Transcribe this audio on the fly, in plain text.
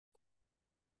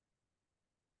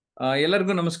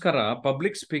ಎಲ್ಲರಿಗೂ ನಮಸ್ಕಾರ.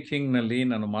 ಪಬ್ಲಿಕ್ ಸ್ಪೀಕಿಂಗ್ನಲ್ಲಿ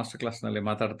ನಾನು ಮಾಸ್ಟರ್ ಕ್ಲಾಸ್ನಲ್ಲಿ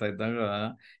ಮಾತಾಡ್ತಾ ಇದ್ದಾಗ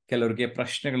ಕೆಲವರಿಗೆ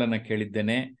ಪ್ರಶ್ನೆಗಳನ್ನು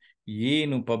ಕೇಳಿದ್ದೇನೆ.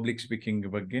 ಏನು ಪಬ್ಲಿಕ್ ಸ್ಪೀಕಿಂಗ್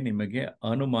ಬಗ್ಗೆ ನಿಮಗೆ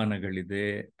ಅನುಮಾನಗಳಿದೆ,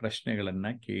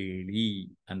 ಪ್ರಶ್ನೆಗಳನ್ನು ಕೇಳಿ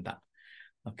ಅಂತ.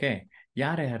 ಓಕೆ,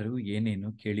 ಯಾರ್ಯಾರು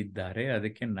ಏನೇನು ಕೇಳಿದ್ದಾರೆ,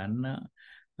 ಅದಕ್ಕೆ ನನ್ನ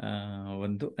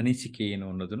ಒಂದು ಅನಿಸಿಕೆ ಏನು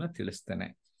ಅನ್ನೋದನ್ನು ತಿಳಿಸ್ತೇನೆ.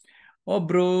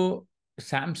 ಒಬ್ಬರು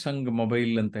ಸ್ಯಾಮ್ಸಂಗ್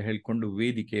ಮೊಬೈಲ್ ಅಂತ ಹೇಳ್ಕೊಂಡು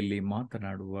ವೇದಿಕೆಯಲ್ಲಿ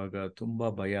ಮಾತನಾಡುವಾಗ ತುಂಬ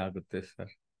ಭಯ ಆಗುತ್ತೆ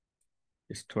ಸರ್.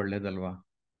 ಎಷ್ಟು ಒಳ್ಳೇದಲ್ವಾ?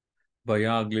 ಭಯ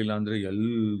ಆಗಲಿಲ್ಲ ಅಂದರೆ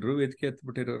ಎಲ್ಲರೂ ವೇದಿಕೆ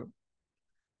ಹತ್ಬಿಟ್ಟಿರೋರು.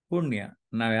 ಪುಣ್ಯ,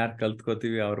 ನಾವು ಯಾರು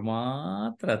ಕಲ್ತ್ಕೋತೀವಿ ಅವ್ರು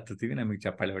ಮಾತ್ರ ಹತ್ತೀವಿ, ನಮಗೆ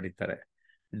ಚಪ್ಪಾಳೆ ಹೊಡಿತಾರೆ.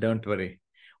 Don't worry.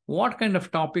 What kind of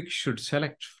topic should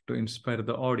select to inspire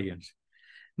the audience?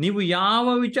 ನೀವು ಯಾವ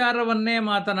ವಿಚಾರವನ್ನೇ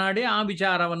ಮಾತನಾಡಿ ಆ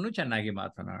ವಿಚಾರವನ್ನು ಚೆನ್ನಾಗಿ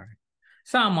ಮಾತನಾಡಿ.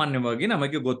 ಸಾಮಾನ್ಯವಾಗಿ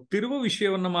ನಮಗೆ ಗೊತ್ತಿರುವ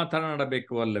ವಿಷಯವನ್ನು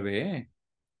ಮಾತನಾಡಬೇಕು ಅಲ್ಲವೇ?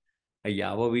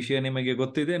 ಯಾವ ವಿಷಯ ನಿಮಗೆ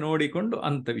ಗೊತ್ತಿದೆ ನೋಡಿಕೊಂಡು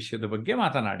ಅಂಥ ವಿಷಯದ ಬಗ್ಗೆ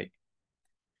ಮಾತನಾಡಿ.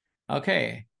 ಓಕೆ.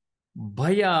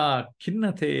 ಭಯ,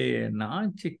 ಖಿನ್ನತೆ,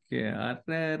 ನಾಚಿಕೆ,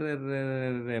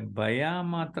 ಅರೆ ಭಯ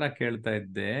ಮಾತ್ರ ಕೇಳ್ತಾ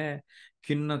ಇದ್ದೆ.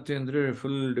 ಖಿನ್ನತೆ ಅಂದರೆ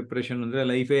ಫುಲ್ ಡಿಪ್ರೆಷನ್, ಅಂದರೆ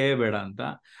ಲೈಫೇ ಬೇಡ ಅಂತ.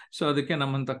 ಸೊ ಅದಕ್ಕೆ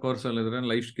ನಮ್ಮಂಥ ಕೋರ್ಸಲ್ಲಿದ್ರೆ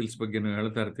ಲೈಫ್ ಸ್ಕಿಲ್ಸ್ ಬಗ್ಗೆನೂ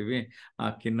ಹೇಳ್ತಾ ಇರ್ತೀವಿ. ಆ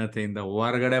ಖಿನ್ನತೆಯಿಂದ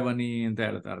ಹೊರಗಡೆ ಬನ್ನಿ ಅಂತ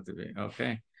ಹೇಳ್ತಾ ಇರ್ತೀವಿ. ಓಕೆ.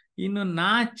 ಇನ್ನು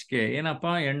ನಾಚಿಕೆ ಏನಪ್ಪ,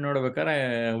 ಹೆಣ್ಣು ನೋಡ್ಬೇಕಾದ್ರೆ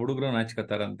ಹುಡುಗರು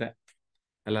ನಾಚ್ಕೋತಾರಂತೆ.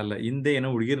 ಅಲ್ಲ, ಹಿಂದೆ ಏನೋ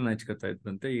ಹುಡುಗಿರು ನಾಚ್ಕೋತಾ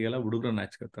ಇದ್ರಂತೆ, ಈಗೆಲ್ಲ ಹುಡುಗರು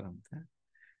ನಾಚ್ಕೋತಾರಂತೆ.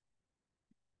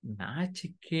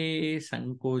 ನಾಚಿಕೆ,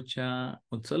 ಸಂಕೋಚ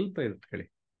ಒಂದು ಸ್ವಲ್ಪ ಇರ್ಕೊಳ್ಳಿ.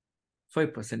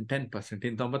 5%, 10%,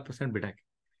 ಇನ್ನು 90% ಬಿಡಾಕಿ.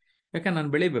 ಯಾಕಂದ್ರೆ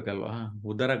ನಾನು ಬೆಳಿಬೇಕಲ್ವಾ,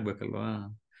 ಉದ್ಧಾರ ಆಗ್ಬೇಕಲ್ವಾ.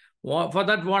 For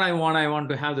that I want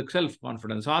to have the self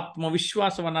confidence.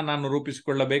 ಆತ್ಮವಿಶ್ವಾಸವನ್ನು ನಾನು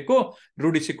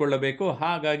ರೂಢಿಸಿಕೊಳ್ಳಬೇಕು.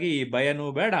 ಹಾಗಾಗಿ ಈ ಭಯನೂ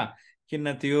ಬೇಡ,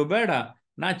 ಖಿನ್ನತೆಯೂ ಬೇಡ,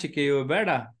 ನಾಚಿಕೆಯೂ ಬೇಡ.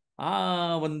 ಆ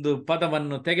ಒಂದು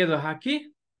ಪದವನ್ನು ತೆಗೆದು ಹಾಕಿ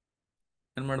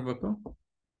ಏನು ಮಾಡಬೇಕು?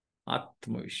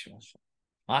 ಆತ್ಮವಿಶ್ವಾಸ,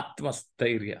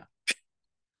 ಆತ್ಮಸ್ಥೈರ್ಯ,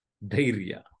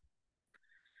 ಧೈರ್ಯ.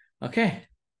 ಓಕೆ.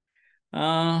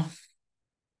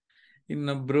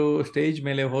 ಇನ್ನೊಬ್ರು ಸ್ಟೇಜ್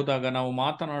ಮೇಲೆ ಹೋದಾಗ ನಾವು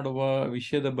ಮಾತನಾಡುವ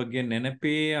ವಿಷಯದ ಬಗ್ಗೆ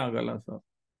ನೆನಪೇ ಆಗಲ್ಲ ಸರ್.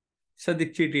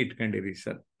 ಸದ್ಯಕ್ಕೆ ಚೀಟಿ ಇಟ್ಕೊಂಡಿರಿ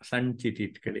ಸರ್, ಸಣ್ಣ ಚೀಟಿ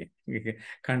ಇಟ್ಕೊಳ್ಳಿ.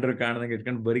 ಕಂಡ್ರೆ ಕಾಣ್ದಂಗೆ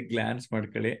ಇಟ್ಕೊಂಡು ಬರೀ ಗ್ಲಾನ್ಸ್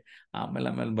ಮಾಡ್ಕೊಳ್ಳಿ.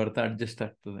 ಆಮೇಲೆ ಬರ್ತಾ ಅಡ್ಜಸ್ಟ್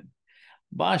ಆಗ್ತದೆ.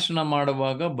 ಭಾಷಣ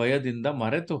ಮಾಡುವಾಗ ಭಯದಿಂದ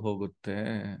ಮರೆತು ಹೋಗುತ್ತೆ.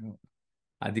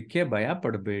 ಅದಕ್ಕೆ ಭಯ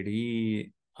ಪಡಬೇಡಿ,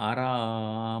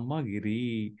 ಆರಾಮಾಗಿರಿ.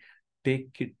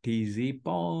 ಟೇಕ್ ಇಟ್ ಈಸಿ,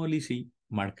 ಪಾಲಿಸಿ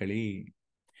ಮಾಡ್ಕೊಳ್ಳಿ.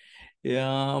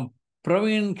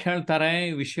 ಪ್ರವೀಣ್ ಹೇಳ್ತಾರೆ,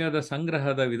 ವಿಷಯದ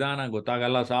ಸಂಗ್ರಹದ ವಿಧಾನ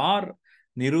ಗೊತ್ತಾಗಲ್ಲ ಸಾರ್,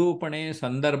 ನಿರೂಪಣೆ,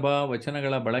 ಸಂದರ್ಭ,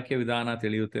 ವಚನಗಳ ಬಳಕೆ ವಿಧಾನ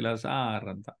ತಿಳಿಯುತ್ತಿಲ್ಲ ಸಾರ್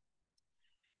ಅಂತ.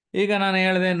 ಈಗ ನಾನು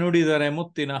ಹೇಳಿದೆ, ನುಡಿದರೆ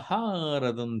ಮುತ್ತಿನ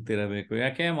ಹಾರದಂತಿರಬೇಕು.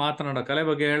 ಯಾಕೆ? ಮಾತನಾಡೋ ಕಲೆ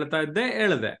ಬಗ್ಗೆ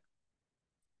ಹೇಳಿದೆ.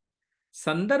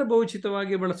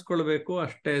 ಸಂದರ್ಭೋಚಿತವಾಗಿ ಬಳಸ್ಕೊಳ್ಬೇಕು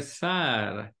ಅಷ್ಟೇ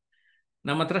ಸಾರ್.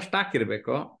 ನಮ್ಮ ಹತ್ರ ಸ್ಟಾಕ್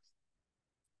ಇರಬೇಕು.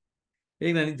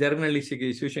 ಈಗ ನನಗೆ ಜರ್ನಳ್ಳಿ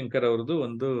ಶಿವಶಂಕರ್ ಅವ್ರದ್ದು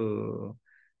ಒಂದು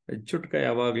ಚುಟ್ಕ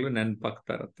ಯಾವಾಗಲೂ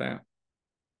ನೆನಪಾಗ್ತಾ ಇರುತ್ತೆ.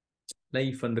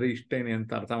 ಲೈಫ್ ಅಂದ್ರೆ ಇಷ್ಟೇನೆ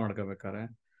ಅಂತ ಅರ್ಥ ಮಾಡ್ಕೋಬೇಕಾರೆ,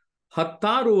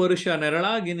 10 ವರ್ಷ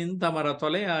ನೆರಳಾಗಿ ನಿಂತ ಮರ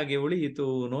ತೊಲೆಯಾಗಿ ಉಳಿಯಿತು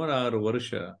 106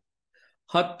 ವರ್ಷ.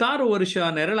 10 ವರ್ಷ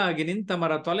ನೆರಳಾಗಿ ನಿಂತ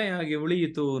ಮರ ತೊಲೆಯಾಗಿ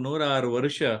ಉಳಿಯಿತು 106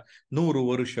 ವರ್ಷ. 100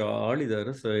 ವರ್ಷ ಆಳಿದ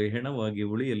ಅರಸ ಹೆಣವಾಗಿ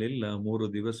ಉಳಿಯಲಿಲ್ಲ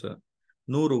 3 ದಿವಸ.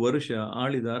 100 ವರ್ಷ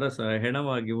ಆಳಿದ ಅರಸ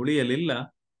ಹೆಣವಾಗಿ ಉಳಿಯಲಿಲ್ಲ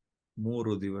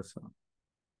 3 ದಿವಸ.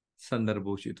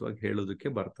 ಸಂದರ್ಭೋಚಿತವಾಗಿ ಹೇಳೋದಕ್ಕೆ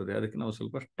ಬರ್ತದೆ. ಅದಕ್ಕೆ ನಾವು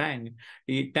ಸ್ವಲ್ಪ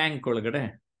ಈ ಟ್ಯಾಂಕ್ ಒಳಗಡೆ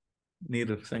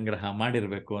ನೀರು ಸಂಗ್ರಹ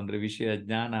ಮಾಡಿರಬೇಕು. ಅಂದರೆ ವಿಷಯ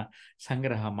ಜ್ಞಾನ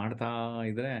ಸಂಗ್ರಹ ಮಾಡ್ತಾ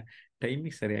ಇದ್ರೆ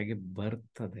ಟೈಮಿಗೆ ಸರಿಯಾಗಿ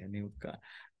ಬರ್ತದೆ. ನೀವು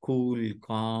ಕೂಲ್,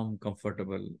 ಕಾಮ್,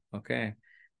 ಕಂಫರ್ಟಬಲ್. ಓಕೆ.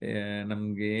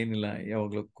 ನಮ್ಗೆ ಏನಿಲ್ಲ,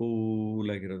 ಯಾವಾಗಲೂ ಕೂಲ್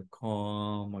ಆಗಿರೋದು,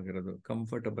 ಕಾಮ್ ಆಗಿರೋದು,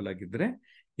 ಕಂಫರ್ಟಬಲ್ ಆಗಿದ್ರೆ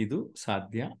ಇದು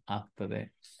ಸಾಧ್ಯ ಆಗ್ತದೆ.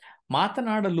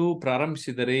 ಮಾತನಾಡಲು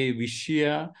ಪ್ರಾರಂಭಿಸಿದರೆ ವಿಷಯ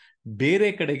ಬೇರೆ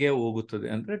ಕಡೆಗೆ ಹೋಗುತ್ತದೆ,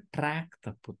 ಅಂದ್ರೆ ಟ್ರ್ಯಾಕ್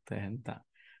ತಪ್ಪುತ್ತೆ ಅಂತ.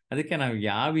 ಅದಕ್ಕೆ ನಾವು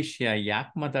ಯಾವ ವಿಷಯ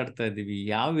ಯಾಕೆ ಮಾತಾಡ್ತಾ ಇದ್ದೀವಿ,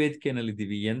 ಯಾವ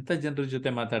ವೇದಿಕೆಯಲ್ಲಿದ್ದೀವಿ, ಎಂಥ ಜನರ ಜೊತೆ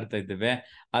ಮಾತಾಡ್ತಾ ಇದ್ದೇವೆ,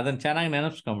 ಅದನ್ನು ಚೆನ್ನಾಗಿ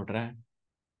ನೆನಪಿಸ್ಕೊಂಡ್ಬಿಟ್ರೆ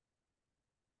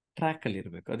ಟ್ರ್ಯಾಕಲ್ಲಿ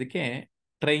ಇರಬೇಕು. ಅದಕ್ಕೆ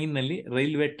ಟ್ರೈನಲ್ಲಿ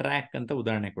ರೈಲ್ವೆ ಟ್ರ್ಯಾಕ್ ಅಂತ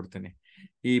ಉದಾಹರಣೆ ಕೊಡ್ತೀನಿ.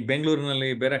 ಈ ಬೆಂಗಳೂರಿನಲ್ಲಿ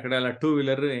ಬೇರೆ ಕಡೆ ಎಲ್ಲ 2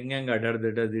 ವೀಲರ್ ಹೆಂಗೆ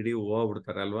ಅಡ್ಡಾಡ್ದಿಡಿ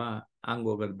ಹೋಗ್ಬಿಡ್ತಾರಲ್ವಾ, ಹಂಗೆ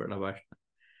ಹೋಗೋದು ಬೇಡ ಭಾಷಣ.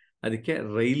 ಅದಕ್ಕೆ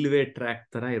ರೈಲ್ವೆ ಟ್ರ್ಯಾಕ್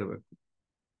ಥರ ಇರಬೇಕು.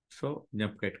 ಸೊ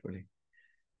ಜ್ಞಾಪಕ ಇಟ್ಕೊಳ್ಳಿ,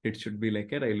 it should be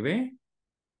like A railway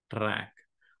track.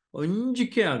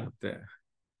 ಅಂಜಿಕೆ ಆಗುತ್ತೆ,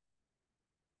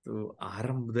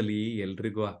 ಆರಂಭದಲ್ಲಿ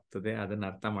ಎಲ್ರಿಗೂ ಆಗ್ತದೆ, ಅದನ್ನು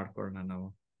ಅರ್ಥ ಮಾಡ್ಕೊಳ್ಳೋಣ ನಾವು.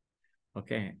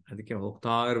 ಓಕೆ. ಅದಕ್ಕೆ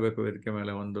ಹೋಗ್ತಾ ಇರಬೇಕು ವೇದಿಕೆ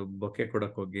ಮೇಲೆ. ಒಂದು ಬೊಕ್ಕೆ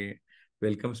ಕೊಡಕ್ಕೆ ಹೋಗಿ,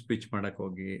 ವೆಲ್ಕಮ್ ಸ್ಪೀಚ್ ಮಾಡಕ್ಕೆ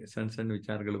ಹೋಗಿ, ಸಣ್ಣ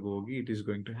ವಿಚಾರಗಳಿಗೂ ಹೋಗಿ, it is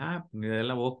going to happen.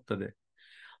 ಇದೆಲ್ಲ ಹೋಗ್ತದೆ.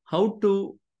 How to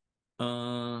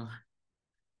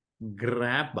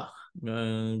grab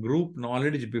group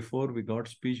knowledge before we got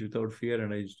speech without fear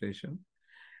and agitation.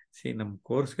 ನಮ್ಮ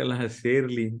ಕೋರ್ಸ್ಗೆಲ್ಲ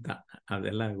ಸೇರ್ಲಿ ಅಂತ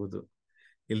ಅದೆಲ್ಲ ಆಗೋದು.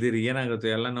 ಇಲ್ದಿರಿ ಏನಾಗುತ್ತೆ,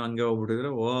 ಎಲ್ಲನೂ ಹಂಗೆ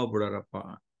ಹೋಗ್ಬಿಟ್ಟಿದ್ರೆ ಬಿಡೋರಪ್ಪ,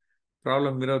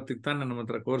 ಪ್ರಾಬ್ಲಮ್ ಇರೋದಕ್ಕೆ ತಾನೇ ನಮ್ಮ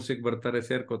ಹತ್ರ ಕೋರ್ಸಿಗೆ ಬರ್ತಾರೆ,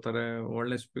 ಸೇರ್ಕೋತಾರೆ,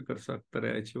 ಒಳ್ಳೆ ಸ್ಪೀಕರ್ಸ್ ಆಗ್ತಾರೆ,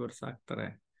 ಅಚೀವರ್ಸ್ ಆಗ್ತಾರೆ.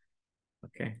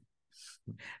 ಓಕೆ,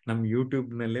 ನಮ್ಮ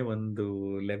ಯೂಟ್ಯೂಬ್ನಲ್ಲೇ ಒಂದು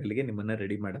ಲೆವೆಲ್ಗೆ ನಿಮ್ಮನ್ನ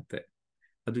ರೆಡಿ ಮಾಡುತ್ತೆ.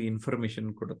 ಅದು ಇನ್ಫಾರ್ಮೇಶನ್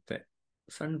ಕೊಡುತ್ತೆ,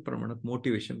 ಸಣ್ಣ ಪ್ರಮಾಣಕ್ಕೆ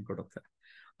ಮೋಟಿವೇಶನ್ ಕೊಡುತ್ತೆ.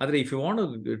 ಆದರೆ if you want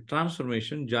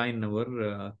transformation, join our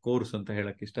course ಅಂತ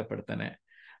ಹೇಳಕ್ಕೆ ಇಷ್ಟಪಡ್ತಾನೆ.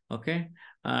 Okay,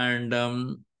 and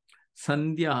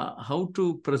Sandhya, how to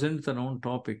present the non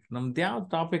topic. ನಮ್ದು ಯಾವ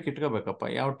ಟಾಪಿಕ್ ಇಟ್ಕೋಬೇಕಪ್ಪ?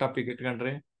 ಯಾವ ಟಾಪಿಕ್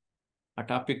ಇಟ್ಕೊಂಡ್ರೆ ಆ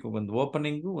ಟಾಪಿಕ್ ಒಂದು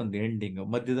ಓಪನಿಂಗು, ಒಂದು ಎಂಡಿಂಗು,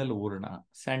 ಮಧ್ಯದಲ್ಲಿ ಹೂರ್ಣ,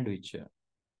 ಸ್ಯಾಂಡ್ವಿಚ್,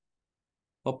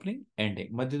 ಓಪನಿಂಗ್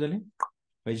ಎಂಡಿಂಗ್, ಮಧ್ಯದಲ್ಲಿ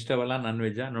ವೆಜಿಟೇಬಲ್ ನಾನ್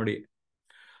ವೆಜ್ಜಾ ನೋಡಿ.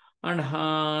 ಅಂಡ್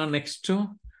ನೆಕ್ಸ್ಟು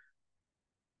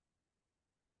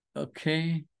ಓಕೆ,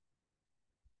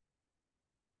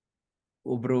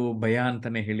 ಒಬ್ರು ಭಯ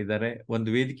ಅಂತಾನೆ ಹೇಳಿದ್ದಾರೆ. ಒಂದು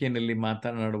ವೇದಿಕೆಯಲ್ಲಿ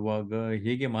ಮಾತನಾಡುವಾಗ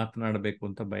ಹೇಗೆ ಮಾತನಾಡಬೇಕು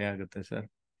ಅಂತ ಭಯ ಆಗುತ್ತೆ ಸರ್.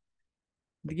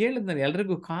 ಹೇಳಿದ್ ನಾನು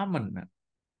ಎಲ್ರಿಗೂ ಕಾಮನ್.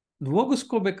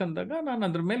 ಹೋಗಿಸ್ಕೋಬೇಕಂದಾಗ ನಾನು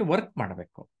ಅದ್ರ ಮೇಲೆ ವರ್ಕ್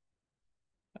ಮಾಡಬೇಕು,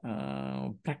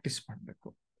 ಪ್ರಾಕ್ಟೀಸ್ ಮಾಡಬೇಕು.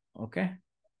 ಓಕೆ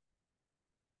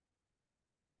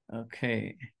ಓಕೆ,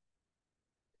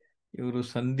 ಇವರು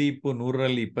ಸಂದೀಪ್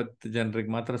 100ರಲ್ಲಿ 20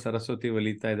 ಜನರಿಗೆ ಮಾತ್ರ ಸರಸ್ವತಿ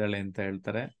ಒಲಿತಾ ಇದ್ದಾಳೆ ಅಂತ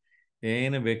ಹೇಳ್ತಾರೆ.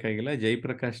 ಏನು ಬೇಕಾಗಿಲ್ಲ,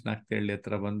 ಜಯಪ್ರಕಾಶ್ ನಾಗ್ತಿಹಳ್ಳಿ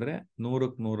ಹತ್ರ ಬಂದರೆ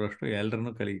 100ಕ್ಕೆ 100ರಷ್ಟು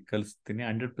ಎಲ್ಲರನ್ನೂ ಕಲಿಸ್ತೀನಿ,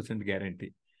 100% ಗ್ಯಾರಂಟಿ.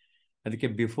 ಅದಕ್ಕೆ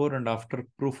ಬಿಫೋರ್ ಆ್ಯಂಡ್ ಆಫ್ಟರ್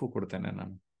ಪ್ರೂಫು ಕೊಡ್ತೇನೆ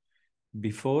ನಾನು.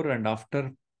 ಬಿಫೋರ್ ಆ್ಯಂಡ್ ಆಫ್ಟರ್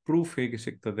ಪ್ರೂಫ್ ಹೇಗೆ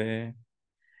ಸಿಗ್ತದೆ?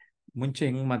 ಮುಂಚೆ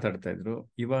ಹೆಂಗೆ ಮಾತಾಡ್ತಾ ಇದ್ರು,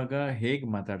 ಇವಾಗ ಹೇಗೆ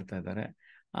ಮಾತಾಡ್ತಾ ಇದ್ದಾರೆ,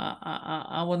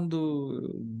 ಆ ಒಂದು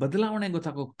ಬದಲಾವಣೆ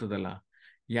ಗೊತ್ತಾಗೋಗ್ತದಲ್ಲ.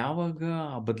 ಯಾವಾಗ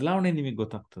ಆ ಬದಲಾವಣೆ ನಿಮಗೆ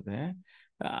ಗೊತ್ತಾಗ್ತದೆ,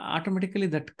 automatically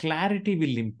that clarity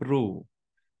will improve.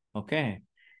 Okay,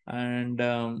 and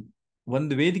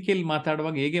ಒಂದು ವೇದಿಕೆಯಲ್ಲಿ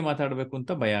ಮಾತಾಡುವಾಗ ಹೇಗೆ ಮಾತಾಡಬೇಕು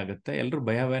ಅಂತ ಭಯ ಆಗುತ್ತೆ. ಎಲ್ಲರೂ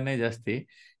ಭಯವೇ ಜಾಸ್ತಿ.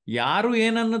 ಯಾರು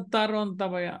ಏನನ್ನುತ್ತಾರೋ ಅಂತ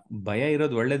ಭಯ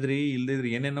ಇರೋದು ಒಳ್ಳೇದ್ರಿ. ಇಲ್ದಿದ್ರಿ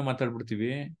ಏನೇನೋ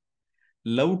ಮಾತಾಡ್ಬಿಡ್ತೀವಿ.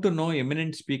 Love to know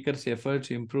eminent speakers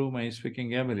efforts improve my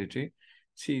speaking ability.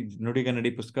 ನುಡಿಗ ನಡಿ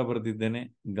ಪುಸ್ತಕ ಬರೆದಿದ್ದೇನೆ,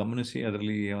 ಗಮನಿಸಿ.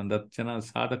 ಅದರಲ್ಲಿ ಒಂದು 10 ಜನ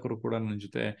ಸಾಧಕರು ಕೂಡ ನನ್ನ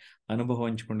ಜೊತೆ ಅನುಭವ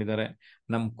ಹಂಚಿಕೊಂಡಿದ್ದಾರೆ.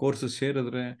 ನಮ್ಮ ಕೋರ್ಸ್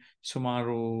ಸೇರಿದ್ರೆ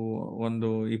ಸುಮಾರು ಒಂದು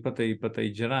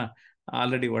 20-25 ಜನ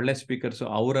ಆಲ್ರೆಡಿ ಒಳ್ಳೆ ಸ್ಪೀಕರ್ಸು.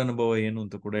 ಅವರ ಅನುಭವ ಏನು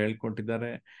ಅಂತ ಕೂಡ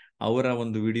ಹೇಳ್ಕೊಟ್ಟಿದ್ದಾರೆ. ಅವರ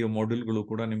ಒಂದು ವಿಡಿಯೋ ಮಾಡ್ಯೂಲ್ಗಳು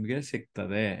ಕೂಡ ನಿಮಗೆ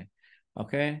ಸಿಗ್ತದೆ.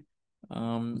 Okay,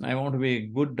 I want be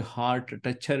good heart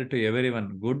ಟಚರ್ to every one.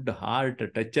 Good heart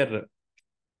ಟಚರ್,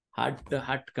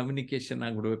 heart communication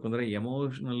ಆಗಿಬಿಡ್ಬೇಕು ಅಂದರೆ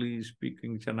ಎಮೋಷ್ನಲಿ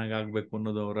ಸ್ಪೀಕಿಂಗ್ ಚೆನ್ನಾಗಿ ಆಗಬೇಕು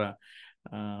ಅನ್ನೋದು ಅವರ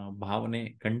ಭಾವನೆ.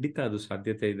 ಖಂಡಿತ ಅದು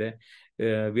ಸಾಧ್ಯತೆ ಇದೆ.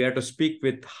 We have to speak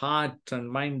with heart and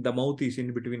mind, the mouth is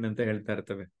in between ಅಂತ ಹೇಳ್ತಾ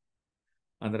ಇರ್ತವೆ.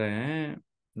 ಅಂದರೆ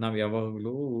ನಾವು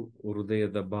ಯಾವಾಗಲೂ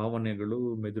ಹೃದಯದ ಭಾವನೆಗಳು,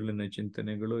 ಮೆದುಳಿನ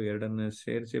ಚಿಂತನೆಗಳು ಎರಡನ್ನು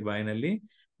ಸೇರಿಸಿ ಬಾಯಿನಲ್ಲಿ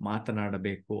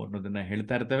ಮಾತನಾಡಬೇಕು ಅನ್ನೋದನ್ನ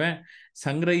ಹೇಳ್ತಾ ಇರ್ತೇವೆ.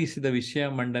 ಸಂಗ್ರಹಿಸಿದ ವಿಷಯ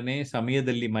ಮಂಡನೆ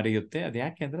ಸಮಯದಲ್ಲಿ ಮರೆಯುತ್ತೆ. ಅದು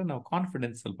ಯಾಕೆ ಅಂದರೆ ನಾವು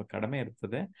ಕಾನ್ಫಿಡೆನ್ಸ್ ಸ್ವಲ್ಪ ಕಡಿಮೆ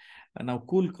ಇರ್ತದೆ, ನಾವು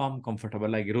ಕೂಲ್ ಕಾಮ್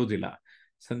ಕಂಫರ್ಟಬಲ್ ಆಗಿರೋದಿಲ್ಲ.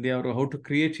 ಸಂಧ್ಯಾ ಅವರು, how to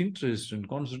create interest and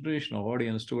concentration of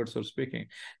audience towards our speaking.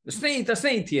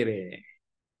 ಸ್ನೇಹಿತಿಯರೇ,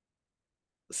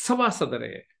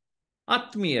 ಸವಾಸದರೇ,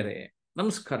 ಆತ್ಮೀಯರೇ,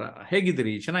 ನಮಸ್ಕಾರ,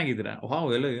 ಹೇಗಿದ್ದೀರಿ? ಚೆನ್ನಾಗಿದ್ದೀರಾ?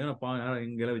 ವಾವ್, ಎಲ್ಲ ಏನಪ್ಪ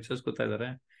ಹಿಂಗೆಲ್ಲ ವಿಚಾರಿಸ್ಕೊತಾ ಇದ್ದಾರೆ.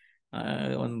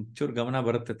 ಒಂದು ಚೂರು ಗಮನ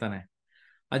ಬರುತ್ತೆ ತಾನೆ.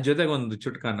 ಅದ್ರ ಜೊತೆಗೆ ಒಂದು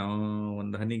ಚುಟ್ಕನೋ,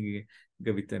 ಒಂದು ಹನಿಗೆ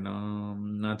ಗವಿತೆನೋ,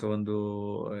 ಅಥವಾ ಒಂದು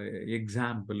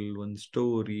ಎಕ್ಸಾಂಪಲ್, ಒಂದು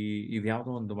ಸ್ಟೋರಿ, ಇದು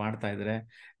ಯಾವುದೋ ಒಂದು ಮಾಡ್ತಾ ಇದ್ರೆ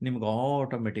ನಿಮ್ಗೆ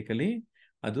ಆಟೋಮೆಟಿಕಲಿ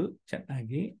ಅದು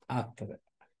ಚೆನ್ನಾಗಿ ಆಗ್ತದೆ.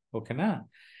 ಓಕೆನಾ?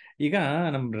 ಈಗ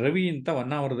ನಮ್ಮ ರವಿ ಅಂತ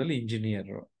 1 ಅವರ್ದಲ್ಲಿ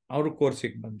ಇಂಜಿನಿಯರು, ಅವರು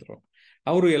ಕೋರ್ಸಿಗೆ ಬಂದರು.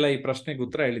 ಅವರು ಎಲ್ಲ ಈ ಪ್ರಶ್ನೆಗೆ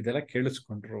ಉತ್ತರ ಹೇಳಿದ್ದೆಲ್ಲ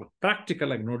ಕೇಳಿಸ್ಕೊಂಡ್ರು,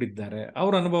 ಪ್ರಾಕ್ಟಿಕಲ್ ಆಗಿ ನೋಡಿದ್ದಾರೆ.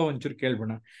 ಅವ್ರ ಅನುಭವ ಒಂಚೂರು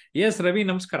ಕೇಳ್ಬೋಣ. ಎಸ್ ರವಿ,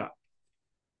 ನಮಸ್ಕಾರ.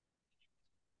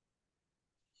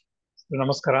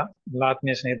 ನಮಸ್ಕಾರ. ಎಲ್ಲ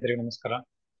ಆತ್ಮೀಯ ಸ್ನೇಹಿತರಿಗೆ ನಮಸ್ಕಾರ.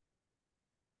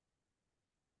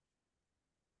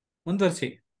 ಮುಂದುವರಿಸಿ.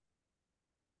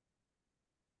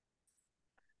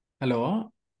 ಹಲೋ,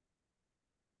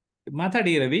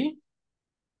 ಮಾತಾಡಿ ರವಿ.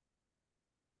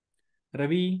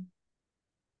 ರವಿ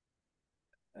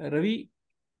ರವಿ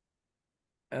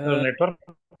ನೆಟ್ವರ್ಕ್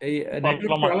ಪ್ರಾಬ್ಲಮ್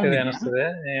ಆಗ್ತಿದೆ ಪ್ರಾಬ್ಲಮ್ ಅನಿಸ್ತದೆ.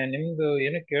 ನಿಮ್ದು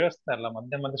ಏನು ಕೇಳಿಸ್ತಾ ಇಲ್ಲ,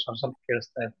 ಮಧ್ಯೆ ಮಧ್ಯೆ ಸ್ವಲ್ಪ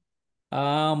ಕೇಳಿಸ್ತಾ ಇದೆ.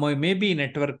 ಮೇ ಬಿ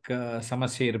ನೆಟ್ವರ್ಕ್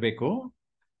ಸಮಸ್ಯೆ ಇರಬೇಕು.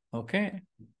 ಓಕೆ,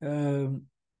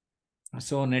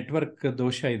 ಸೊ ನೆಟ್ವರ್ಕ್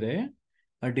ದೋಷ ಇದೆ,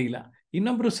 ಅಡ್ಡಿಲ್ಲ.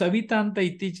 ಇನ್ನೊಬ್ರು ಸವಿತಾ ಅಂತ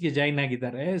ಇತ್ತೀಚೆಗೆ ಜಾಯಿನ್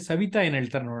ಆಗಿದ್ದಾರೆ. ಸವಿತಾ ಏನ್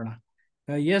ಹೇಳ್ತಾರೆ ನೋಡೋಣ.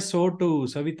 S, O to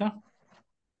Savita.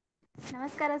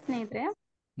 ನಮಸ್ಕಾರ ಸ್ನೇಹಿತರೆ.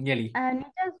 ಹೇಳಿ.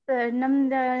 ನಿಜ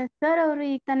ನಮ್ದ ಸರ್ ಅವರು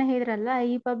ಈಗ ತಾನೇ ಹೇಳಿದ್ರಲ್ಲ,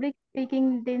 ಈ ಪಬ್ಲಿಕ್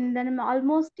ಸ್ಪೀಕಿಂಗ್ ದಿಂದ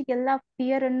ಆಲ್ಮೋಸ್ಟ್ ಎಲ್ಲ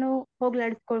ಫಿಯರ್ ಅನ್ನು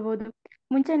ಹೋಗ್ಲಾಡಿಸ್ಕೊಳ್ಬಹುದು.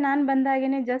 ಮುಂಚೆ ನಾನ್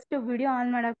ಬಂದಾಗೇನೆ ಜಸ್ಟ್ ವಿಡಿಯೋ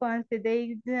ಆನ್ ಮಾಡಕ್ಕೂ ಅನ್ಸ್ತಿದ್ದೆ.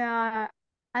 ಈಗ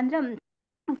ಅಂದ್ರೆ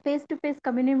ಫೇಸ್ ಟು ಫೇಸ್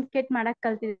ಕಮ್ಯುನಿಕೇಟ್ ಮಾಡಕ್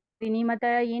ಕಲ್ತಿದ್ದೀನಿ. ಮತ್ತೆ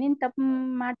ಏನೇನ್ ತಪ್ಪು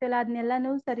ಮಾಡ್ತಿಲ್ಲ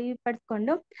ಅದನ್ನೆಲ್ಲಾನು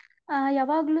ಸರಿಪಡಿಸ್ಕೊಂಡು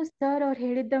ಯಾವಾಗ್ಲೂ ಸರ್ ಅವ್ರು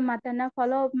ಹೇಳಿದ್ದ ಮಾತನ್ನ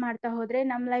ಫಾಲೋ ಅಪ್ ಮಾಡ್ತಾ ಹೋದ್ರೆ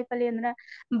ನಮ್ ಲೈಫಲ್ಲಿ ಅಂದ್ರೆ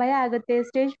ಭಯ ಆಗುತ್ತೆ,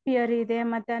 ಸ್ಟೇಜ್ ಫಿಯರ್ ಇದೆ,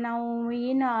 ಮತ್ತೆ ನಾವು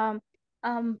ಏನ್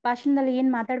ಭಾಷಣದಲ್ಲಿ ಏನ್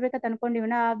ಮಾತಾಡ್ಬೇಕಂತ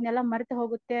ಅನ್ಕೊಂಡಿವನ ಅದನ್ನೆಲ್ಲ ಮರೆತು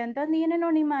ಹೋಗುತ್ತೆ ಅಂತ ಏನೇನೋ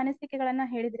ನಿಮ್ಮ ಅನಿಸಿಕೆಗಳನ್ನ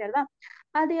ಹೇಳಿದ್ರಿ ಅಲ್ವಾ.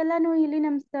 ಅದೆಲ್ಲಾನು ಇಲ್ಲಿ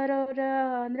ನಮ್ ಸರ್ ಅವ್ರ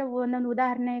ಅಂದ್ರೆ ಒಂದೊಂದು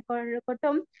ಉದಾಹರಣೆ ಕೊಟ್ಟು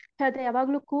ಹೇಳ್ತಾರೆ,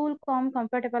 ಯಾವಾಗ್ಲೂ ಕೂಲ್ ಕಾಮ್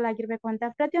ಕಂಫರ್ಟಬಲ್ ಆಗಿರ್ಬೇಕು ಅಂತ.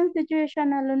 ಪ್ರತಿಯೊಂದು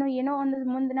ಸಿಚುವೇಶನ್ ಅಲ್ಲೂ ಏನೋ ಒಂದು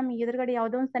ಮುಂದೆ ನಮ್ ಎದುರುಗಡೆ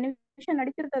ಯಾವ್ದೋ ಒಂದು ಸನ್ನಿವೇಶ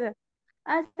ನಡೀತಿರ್ತದೆ.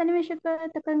 ಆ ಸನ್ನಿವೇಶಕ್ಕೆ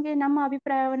ತಕ್ಕಂಗೆ ನಮ್ಮ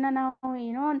ಅಭಿಪ್ರಾಯವನ್ನ ನಾವು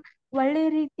ಏನೋ ಒಳ್ಳೆ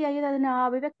ರೀತಿಯಾಗಿ ಅದನ್ನ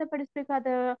ಅಭಿವ್ಯಕ್ತಪಡಿಸ್ಬೇಕಾದ,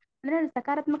 ಅಂದ್ರೆ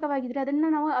ಸಕಾರಾತ್ಮಕವಾಗಿದ್ರೆ ಅದನ್ನ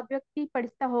ನಾವು ಅಭಿವ್ಯಕ್ತಿ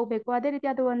ಪಡಿಸ್ತಾ ಹೋಗ್ಬೇಕು. ಅದೇ ರೀತಿ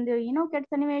ಅದು ಒಂದು ಏನೋ ಕೆಟ್ಟ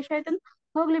ಸನ್ನಿವೇಶ ಆಯ್ತು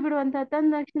ಹೋಗ್ಲಿ ಬಿಡು ಅಂತ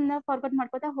ತಂದ ತಕ್ಷಣ ಫಾರ್ವರ್ಡ್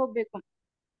ಮಾಡ್ಕೊತಾ ಹೋಗ್ಬೇಕು.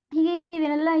 ಹೀಗೆ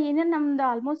ಇದನ್ನೆಲ್ಲ ಏನೇನ್ ನಮ್ದು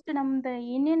ಆಲ್ಮೋಸ್ಟ್ ನಮ್ದು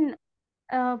ಏನೇನ್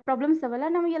ಪ್ರಾಬ್ಲಮ್ಸ್ ಅವಲ್ಲ,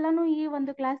 ನಮಗೆಲ್ಲಾನು ಈ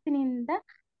ಒಂದು ಕ್ಲಾಸಿನಿಂದ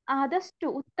ಆದಷ್ಟು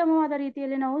ಉತ್ತಮವಾದ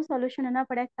ರೀತಿಯಲ್ಲಿ ನಾವು ಸೊಲ್ಯೂಷನ್ ಅನ್ನ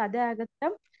ಪಡೆಯಕ್ ಸಾಧ್ಯ ಆಗತ್ತೆ.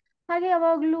 ಹಾಗೆ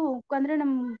ಯಾವಾಗ್ಲೂ ಅಂದ್ರೆ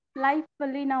ನಮ್ ಲೈಫ್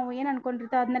ಅಲ್ಲಿ ನಾವು ಏನ್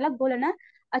ಅನ್ಕೊಂಡಿರ್ತೀವಿ ಅದನ್ನೆಲ್ಲ ಗೋಲ್ ಅನ್ನ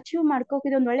ಅಚೀವ್ ಮಾಡ್ಕೋಕ್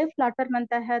ಇದೊಂದು ಒಳ್ಳೆ ಪ್ಲಾಟ್ಫಾರ್ಮ್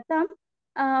ಅಂತ ಹೇಳ್ತಾ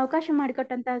ಅವಕಾಶ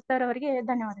ಮಾಡಿಕೊಟ್ಟಂತ ಸರ್ ಅವರಿಗೆ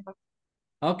ಧನ್ಯವಾದಗಳು.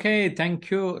 Okay, thank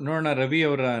you. ನೋಡೋಣ ರವಿ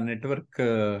ಅವರ ನೆಟ್ವರ್ಕ್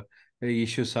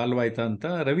ಇಶ್ಯೂ ಸಾಲ್ವ್ ಆಯ್ತಾ ಅಂತ.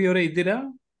 ರವಿ ಅವರೇ ಇದ್ದೀರಾ?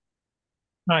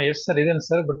 ಎಸ್ ಸರ್, ಇದೇನು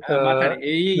ಸರ್, ಬಟ್ ಮಾತಾಡಿ.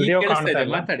 ಈಗ ವಿಡಿಯೋ ಕೇಳಿಸ್ತಾ ಕಾಣ್ತಾ ಇದೆ,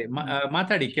 ಇಲ್ಲ.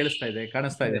 ಮಾತಾಡಿ. ಕೇಳಿಸ್ತಾ ಇದೆ,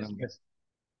 ಕಾಣಿಸ್ತಾ ಇದೆ ನಮ್ಗೆ.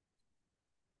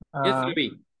 ಎಸ್ ರವಿ.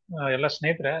 ಎಲ್ಲ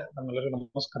ಸ್ನೇಹಿತರೆ ನಮ್ಮೆಲ್ಲರಿಗೂ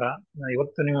ನಮಸ್ಕಾರ.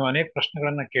 ಇವತ್ತು ನೀವು ಅನೇಕ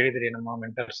ಪ್ರಶ್ನೆಗಳನ್ನ ಕೇಳಿದಿರಿ ನಮ್ಮ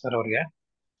ಮೆಂಟರ್ ಸರ್ ಅವ್ರಿಗೆ.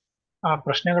 ಆ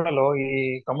ಪ್ರಶ್ನೆಗಳಲ್ಲೂ ಈ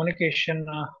ಕಮ್ಯುನಿಕೇಶನ್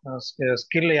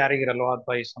ಸ್ಕಿಲ್ ಯಾರಿಗಿರಲ್ವೋ,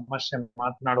 ಅಥವಾ ಈ ಸಮಸ್ಯೆ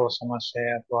ಮಾತನಾಡುವ ಸಮಸ್ಯೆ,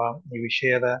 ಅಥವಾ ಈ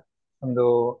ವಿಷಯದ ಒಂದು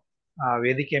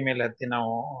ವೇದಿಕೆ ಮೇಲೆ ಹತ್ತಿ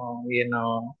ನಾವು ಏನು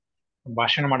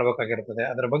ಭಾಷಣ ಮಾಡ್ಬೇಕಾಗಿರ್ತದೆ,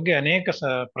 ಅದರ ಬಗ್ಗೆ ಅನೇಕ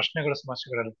ಪ್ರಶ್ನೆಗಳ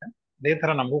ಸಮಸ್ಯೆಗಳಿರುತ್ತೆ. ಅದೇ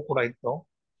ತರ ನಮಗೂ ಕೂಡ ಇತ್ತು.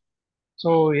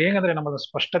 ಸೊ ಹೇಗಂದ್ರೆ ನಮ್ಮದು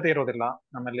ಸ್ಪಷ್ಟತೆ ಇರೋದಿಲ್ಲ.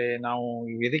 ಆಮೇಲೆ ನಾವು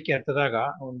ಈ ವೇದಿಕೆ ಹತ್ತಿದಾಗ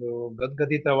ಒಂದು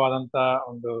ಗದ್ಗದಿತವಾದಂತ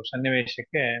ಒಂದು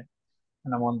ಸನ್ನಿವೇಶಕ್ಕೆ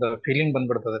ನಮ್ಮ ಒಂದು ಫೀಲಿಂಗ್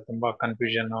ಬಂದ್ಬಿಡ್ತದೆ, ತುಂಬಾ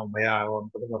ಕನ್ಫ್ಯೂಷನ್, ಭಯ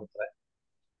ಆಗುವಂಥದ್ದು ಬರ್ತದೆ.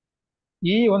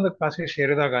 ಈ ಒಂದು ಕ್ಲಾಸಿಗೆ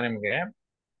ಸೇರಿದಾಗ ನಿಮಗೆ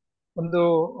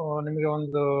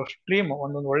ಒಂದು ಸ್ಟ್ರೀಮ್,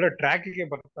 ಒಂದೊಂದು ಒಳ್ಳೆ ಟ್ರ್ಯಾಕಿಗೆ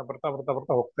ಬರ್ತಾ ಬರ್ತಾ ಬರ್ತಾ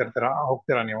ಬರ್ತಾ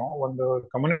ಹೋಗ್ತೀರಾ ನೀವು. ಒಂದು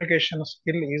communication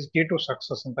skill is key to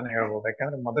success ಅಂತಾನೆ ಹೇಳ್ಬೋದು.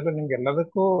 ಯಾಕಂದ್ರೆ ಮೊದಲು ನಿಮ್ಗೆ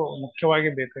ಎಲ್ಲದಕ್ಕೂ ಮುಖ್ಯವಾಗಿ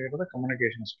ಬೇಕಾಗಿರೋದು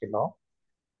ಕಮ್ಯುನಿಕೇಶನ್ ಸ್ಕಿಲ್.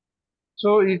 ಸೊ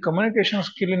ಈ ಕಮ್ಯುನಿಕೇಶನ್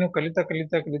ಸ್ಕಿಲ್ ನೀವು ಕಲಿತಾ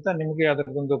ಕಲಿತಾ ಕಲಿತಾ ನಿಮಗೆ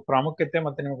ಅದರದೊಂದು ಪ್ರಾಮುಖ್ಯತೆ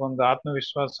ಮತ್ತೆ ನಿಮಗೊಂದು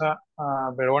ಆತ್ಮವಿಶ್ವಾಸ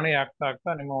ಬೆಳವಣಿಗೆ ಆಗ್ತಾ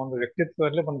ಆಗ್ತಾ ನಿಮ್ಮ ಒಂದು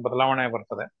ವ್ಯಕ್ತಿತ್ವದಲ್ಲಿ ಒಂದು ಬದಲಾವಣೆ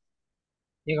ಬರ್ತದೆ.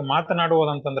 ಈಗ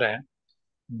ಮಾತನಾಡುವುದಂತಂದ್ರೆ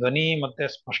ಧ್ವನಿ ಮತ್ತೆ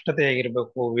ಸ್ಪಷ್ಟತೆ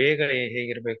ಹೇಗಿರ್ಬೇಕು, ವೇಗ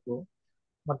ಹೇಗಿರ್ಬೇಕು,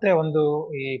 ಮತ್ತೆ ಒಂದು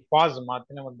ಈ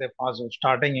ಮಾತಿನ ಮಧ್ಯೆ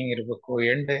ಸ್ಟಾರ್ಟಿಂಗ್ ಹೆಂಗಿರ್ಬೇಕು,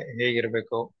 ಎಂಡ್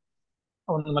ಹೇಗಿರ್ಬೇಕು,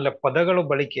 ಆಮೇಲೆ ಪದಗಳು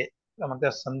ಬಳಕೆ,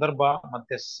 ಮತ್ತೆ ಸಂದರ್ಭ,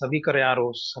 ಮತ್ತೆ ಸಭಿಕರು ಯಾರು,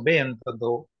 ಸಭೆ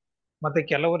ಎಂತದ್ದು, ಮತ್ತೆ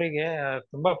ಕೆಲವರಿಗೆ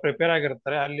ತುಂಬಾ ಪ್ರಿಪೇರ್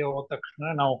ಆಗಿರ್ತಾರೆ, ಅಲ್ಲಿ ಹೋದ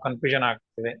ತಕ್ಷಣ ನಾವು ಕನ್ಫ್ಯೂಷನ್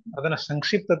ಆಗ್ತೇವೆ. ಅದನ್ನ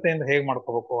ಸಂಕ್ಷಿಪ್ತತೆಯಿಂದ ಹೇಗೆ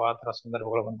ಮಾಡ್ಕೋಬೇಕು ಆ ತರ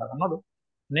ಸಂದರ್ಭಗಳು ಬಂದಾಗ ಅನ್ನೋದು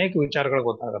ಅನೇಕ ವಿಚಾರಗಳು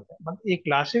ಗೊತ್ತಾಗುತ್ತೆ. ಮತ್ತೆ ಈ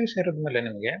ಕ್ಲಾಸಿಗೆ ಸೇರಿದ್ಮೇಲೆ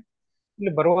ನಿಮಗೆ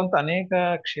ಇಲ್ಲಿ ಬರುವಂತ ಅನೇಕ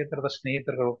ಕ್ಷೇತ್ರದ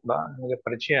ಸ್ನೇಹಿತರುಗಳು ಕೂಡ ನಿಮಗೆ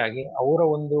ಪರಿಚಯ ಆಗಿ ಅವರ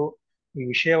ಒಂದು ಈ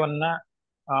ವಿಷಯವನ್ನ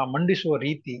ಮಂಡಿಸುವ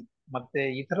ರೀತಿ ಮತ್ತೆ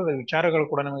ಈ ತರದ ವಿಚಾರಗಳು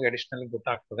ಕೂಡ ನಿಮಗೆ ಅಡಿಷನಲಿ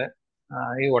ಗೊತ್ತಾಗ್ತದೆ.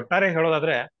 ಈ ಒಟ್ಟಾರೆ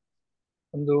ಹೇಳೋದಾದ್ರೆ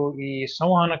ಒಂದು ಈ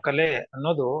ಸಂವಹನ ಕಲೆ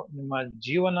ಅನ್ನೋದು ನಿಮ್ಮ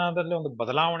ಜೀವನದಲ್ಲಿ ಒಂದು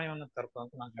ಬದಲಾವಣೆಯನ್ನು ತರ್ತದೆ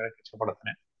ಅಂತ ನಾನು ಹೇಳಕ್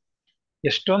ಇಷ್ಟಪಡ್ತೇನೆ.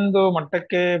 ಎಷ್ಟೊಂದು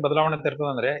ಮಟ್ಟಕ್ಕೆ ಬದಲಾವಣೆ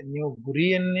ತರ್ತದೆ ಅಂದ್ರೆ, ನೀವು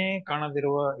ಗುರಿಯನ್ನೇ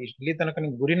ಕಾಣದಿರುವ, ಇಲ್ಲಿ ತನಕ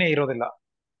ನಿಮ್ಗೆ ಗುರಿನೇ ಇರೋದಿಲ್ಲ,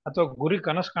 ಅಥವಾ ಗುರಿ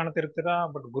ಕನಸು ಕಾಣ್ತಿರ್ತೀರಾ,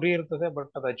 ಬಟ್ ಗುರಿ ಇರ್ತದೆ,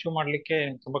 ಬಟ್ ಅದು ಅಚೀವ್ ಮಾಡ್ಲಿಕ್ಕೆ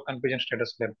ತುಂಬಾ ಕನ್ಫ್ಯೂಷನ್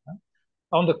ಸ್ಟೇಟಸ್ ಇರ್ತದೆ.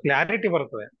 ಆ ಒಂದು ಕ್ಲಾರಿಟಿ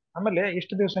ಬರ್ತದೆ. ಆಮೇಲೆ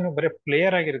ಇಷ್ಟು ದಿವಸ ನೀವು ಬರೀ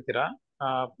ಪ್ಲೇಯರ್ ಆಗಿರ್ತೀರಾ,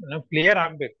 ನೀವು ಪ್ಲೇಯರ್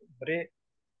ಆಗ್ಬೇಕು, ಬರೀ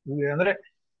ಅಂದ್ರೆ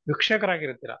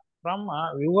ವೀಕ್ಷಕರಾಗಿರ್ತೀರಾ. ಫ್ರಮ್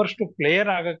ವ್ಯೂವರ್ಸ್ ಟು ಪ್ಲೇಯರ್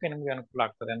ಆಗಕ್ಕೆ ನಿಮ್ಗೆ ಅನುಕೂಲ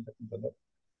ಆಗ್ತದೆ ಅಂತಕ್ಕಂಥದ್ದು.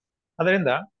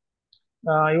 ಅದರಿಂದ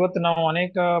ಇವತ್ತು ನಾವು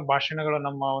ಅನೇಕ ಭಾಷಣಗಳು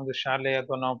ನಮ್ಮ ಒಂದು ಶಾಲೆ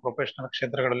ಅಥವಾ ನಾವು ಪ್ರೊಫೆಷನಲ್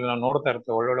ಕ್ಷೇತ್ರಗಳಲ್ಲಿ ನಾವು ನೋಡ್ತಾ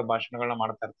ಇರ್ತೇವೆ, ಒಳ್ಳೊಳ್ಳೆ ಭಾಷಣಗಳನ್ನ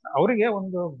ಮಾಡ್ತಾ ಇರ್ತೇವೆ. ಅವರಿಗೆ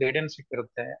ಒಂದು ಗೈಡೆನ್ಸ್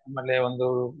ಸಿಕ್ಕಿರುತ್ತೆ. ಆಮೇಲೆ ಒಂದು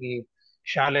ಈ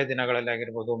ಶಾಲೆ ದಿನಗಳಲ್ಲಿ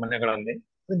ಆಗಿರ್ಬೋದು, ಮನೆಗಳಲ್ಲಿ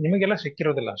ನಿಮಗೆಲ್ಲ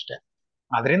ಸಿಕ್ಕಿರೋದಿಲ್ಲ ಅಷ್ಟೇ.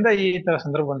 ಅದರಿಂದ ಈ ತರ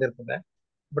ಸಂದರ್ಭ ಬಂದಿರ್ತದೆ.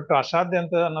 ಬಟ್ ಅಸಾಧ್ಯ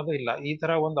ಅಂತ ಅನ್ನೋದು ಇಲ್ಲ. ಈ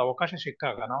ತರ ಒಂದು ಅವಕಾಶ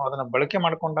ಸಿಕ್ಕಾಗ ನಾವು ಅದನ್ನ ಬಳಕೆ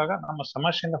ಮಾಡ್ಕೊಂಡಾಗ ನಮ್ಮ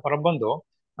ಸಮಸ್ಯೆಯಿಂದ ಹೊರಬಂದು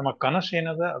ನಮ್ಮ ಕನಸು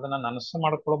ಏನದ ಅದನ್ನ ನನಸು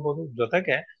ಮಾಡ್ಕೊಳ್ಬಹುದು.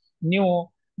 ಜೊತೆಗೆ ನೀವು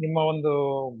ನಿಮ್ಮ ಒಂದು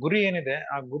ಗುರಿ ಏನಿದೆ,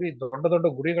 ಆ ಗುರಿ ದೊಡ್ಡ ದೊಡ್ಡ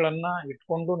ಗುರಿಗಳನ್ನ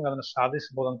ಇಟ್ಕೊಂಡು ನೀವು ಅದನ್ನ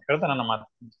ಸಾಧಿಸಬಹುದು ಅಂತ ಹೇಳ್ತಾ ನನ್ನ ಮಾತು.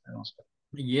 ನಮಸ್ಕಾರ.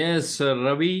 S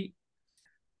Ravi,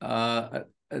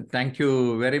 thank you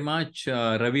very much.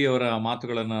 Ravi ಅವರ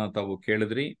ಮಾತುಗಳನ್ನ ತಾವು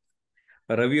ಕೇಳಿದ್ರಿ.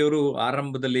 ರವಿಯವರು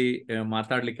ಆರಂಭದಲ್ಲಿ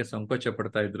ಮಾತಾಡ್ಲಿಕ್ಕೆ ಸಂಕೋಚ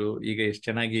ಪಡ್ತಾ ಇದ್ರು. ಈಗ ಎಷ್ಟು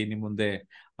ಚೆನ್ನಾಗಿ ನಿಮ್ಮ ಮುಂದೆ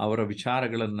ಅವರ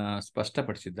ವಿಚಾರಗಳನ್ನ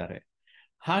ಸ್ಪಷ್ಟಪಡಿಸಿದ್ದಾರೆ.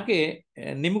 ಹಾಗೆ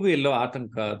ನಿಮಗೂ ಎಲ್ಲೋ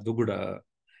ಆತಂಕ, ದುಗುಡ,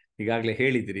 ಈಗಾಗಲೇ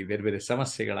ಹೇಳಿದಿರಿ, ಬೇರೆ ಬೇರೆ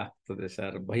ಸಮಸ್ಯೆಗಳಾಗ್ತದೆ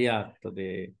ಸರ್, ಭಯ ಆಗ್ತದೆ,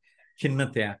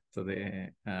 ಖಿನ್ನತೆ ಆಗ್ತದೆ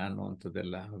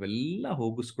ಅನ್ನುವಂಥದ್ದೆಲ್ಲ, ಅವೆಲ್ಲ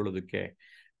ಹೋಗಿಸ್ಕೊಳ್ಳೋದಕ್ಕೆ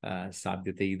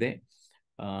ಸಾಧ್ಯತೆ ಇದೆ.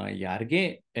 ಯಾರಿಗೆ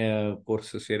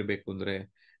ಕೋರ್ಸ್ ಸೇರಬೇಕು ಅಂದರೆ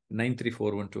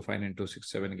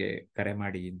 9341259267ಗೆ ಕರೆ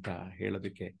ಮಾಡಿ ಅಂತ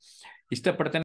ಹೇಳೋದಕ್ಕೆ ಇಷ್ಟಪಡ್ತೇನೆ.